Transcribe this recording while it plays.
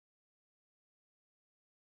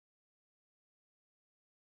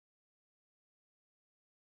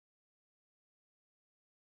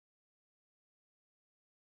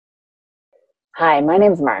Hi, my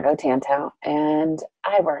name is Margot Tantow, and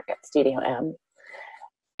I work at Studio M.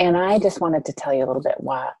 And I just wanted to tell you a little bit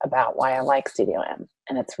about why I like Studio M.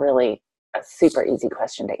 And it's really a super easy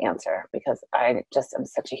question to answer because I just am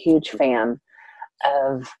such a huge fan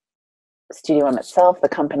of Studio M itself, the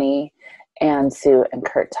company, and Sue and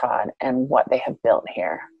Kurt Todd and what they have built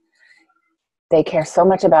here. They care so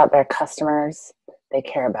much about their customers. They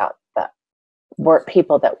care about the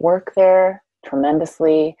people that work there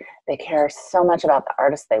tremendously. They care so much about the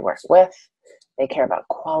artists they work with. They care about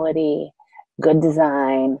quality, good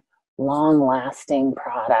design, long lasting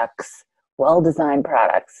products, well designed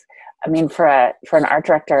products. I mean, for an art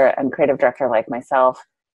director and creative director like myself,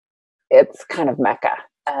 it's kind of mecca.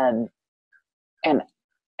 And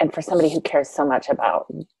and for somebody who cares so much about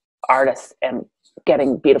artists and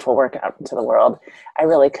getting beautiful work out into the world, I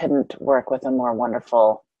really couldn't work with a more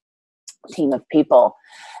wonderful team of people,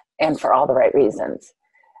 and for all the right reasons.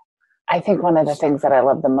 I think one of the things that I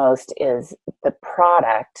love the most is the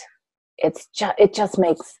product. It just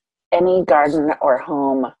makes any garden or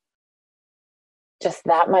home just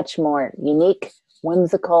that much more unique,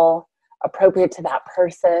 whimsical, appropriate to that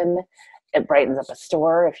person. It brightens up a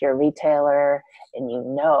store if you're a retailer and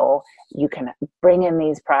you can bring in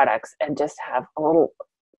these products and just have a little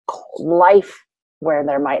life where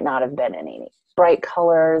there might not have been any. Bright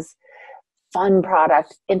colors, fun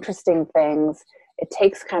product, interesting things. It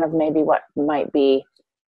takes kind of maybe what might be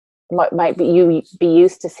you be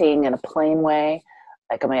used to seeing in a plain way,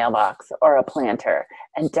 like a mailbox or a planter,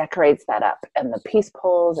 and decorates that up. And the peace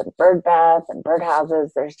poles and bird baths and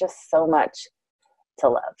birdhouses, there's just so much to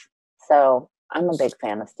love. So I'm a big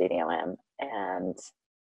fan of Studio M, and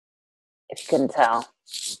if you couldn't tell,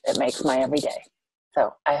 it makes my every day.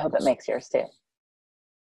 So I hope it makes yours too.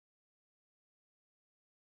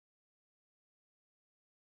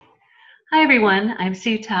 Hi, everyone. I'm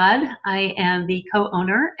Sue Todd. I am the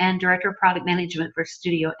co-owner and director of product management for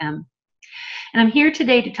Studio M. And I'm here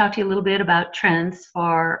today to talk to you a little bit about trends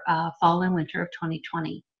for fall and winter of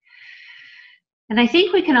 2020. And I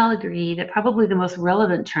think we can all agree that probably the most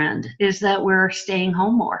relevant trend is that we're staying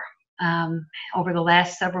home more. Over the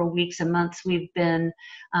last several weeks and months, we've been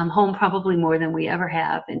home probably more than we ever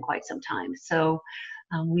have in quite some time. So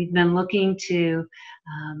we've been looking to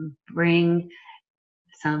bring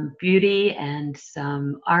some beauty and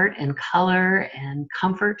some art and color and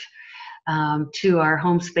comfort to our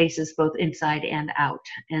home spaces, both inside and out.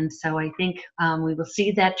 And so I think we will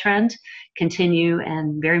see that trend continue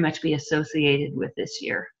and very much be associated with this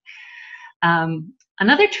year.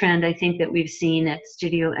 Another trend I think that we've seen at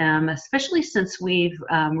Studio M, especially since we've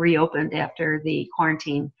reopened after the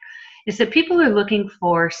quarantine, is that people are looking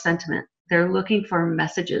for sentiment. They're looking for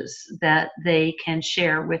messages that they can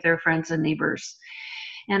share with their friends and neighbors.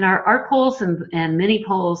 And our art polls and mini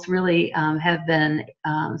polls really have been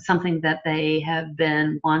something that they have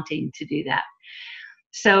been wanting to do that.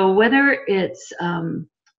 So whether it's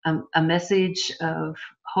a message of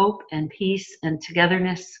hope and peace and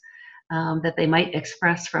togetherness that they might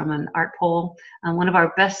express from an art poll, one of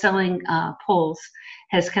our best-selling polls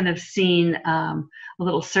has kind of seen a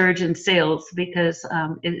little surge in sales because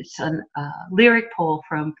it's a lyric poll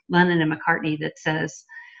from Lennon and McCartney that says,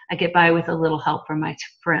 "I get by with a little help from my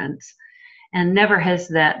friends." And never has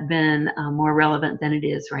that been more relevant than it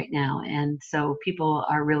is right now. And so people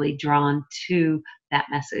are really drawn to that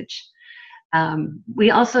message.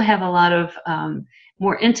 We also have a lot of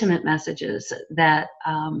more intimate messages that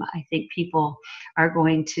I think people are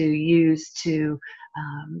going to use to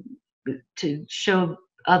show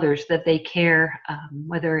others that they care,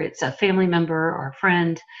 whether it's a family member or a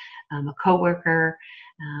friend, a coworker,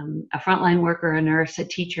 a frontline worker, a nurse, a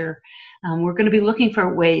teacher. We're going to be looking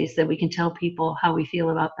for ways that we can tell people how we feel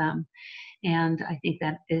about them. And I think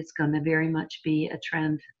that is going to very much be a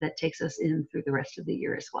trend that takes us in through the rest of the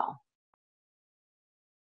year as well.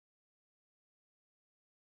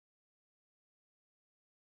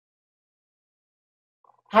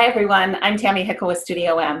 Hi, everyone. I'm Tammy Hickel with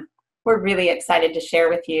Studio M. We're really excited to share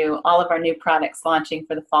with you all of our new products launching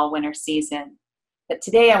for the fall-winter season. But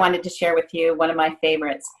today I wanted to share with you one of my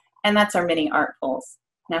favorites, and that's our mini art poles.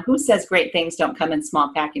 Now, who says great things don't come in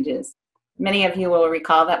small packages? Many of you will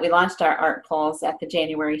recall that we launched our art poles at the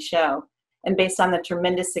January show. And based on the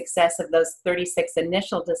tremendous success of those 36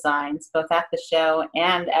 initial designs, both at the show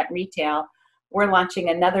and at retail, we're launching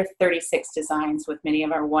another 36 designs with many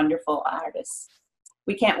of our wonderful artists.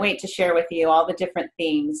 We can't wait to share with you all the different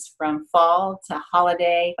themes from fall to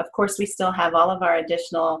holiday. Of course, we still have all of our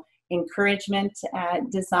additional encouragement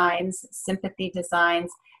designs, sympathy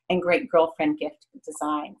designs, and great girlfriend gift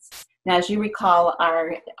designs. Now, as you recall,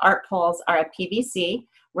 our art poles are a PVC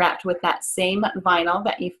wrapped with that same vinyl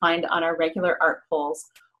that you find on our regular art poles.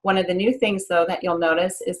 One of the new things, though, that you'll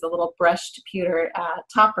notice is the little brushed pewter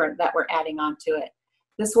topper that we're adding onto it.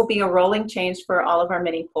 This will be a rolling change for all of our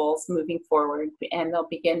mini poles moving forward, and they'll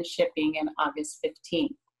begin shipping in August 15th.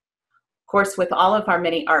 Of course, with all of our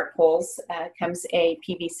mini art poles comes a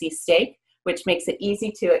PVC stake, which makes it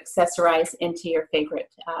easy to accessorize into your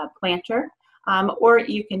favorite planter, or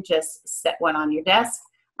you can just set one on your desk,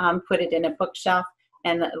 put it in a bookshelf,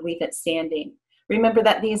 and leave it standing. Remember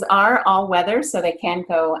that these are all weather, so they can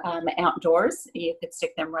go outdoors. You could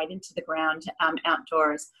stick them right into the ground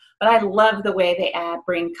outdoors. But I love the way they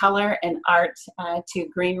bring color and art to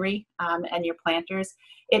greenery and your planters.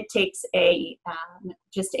 It takes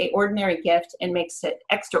just an ordinary gift and makes it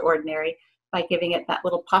extraordinary by giving it that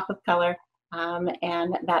little pop of color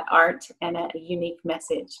and that art and a unique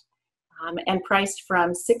message. And priced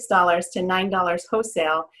from $6 to $9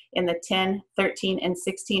 wholesale in the 10, 13, and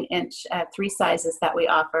 16-inch 3 sizes that we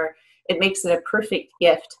offer. It makes it a perfect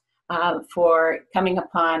gift for coming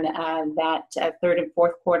upon that third and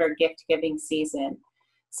fourth quarter gift giving season.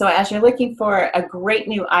 So as you're looking for a great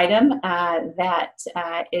new item that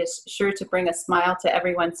is sure to bring a smile to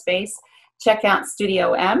everyone's face, check out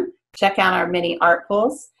Studio M, check out our mini art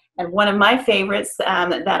poles. And one of my favorites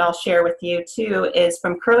that I'll share with you too is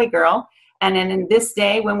from Curly Girl. And then in this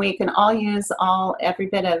day when we can all use every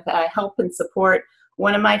bit of help and support,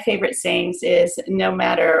 one of my favorite sayings is, no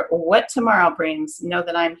matter what tomorrow brings, know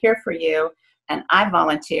that I'm here for you and I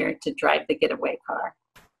volunteer to drive the getaway car.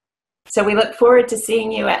 So we look forward to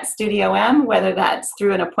seeing you at Studio M, whether that's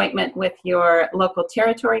through an appointment with your local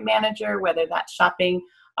territory manager, whether that's shopping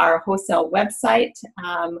our wholesale website,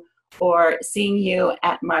 or seeing you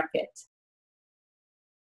at market.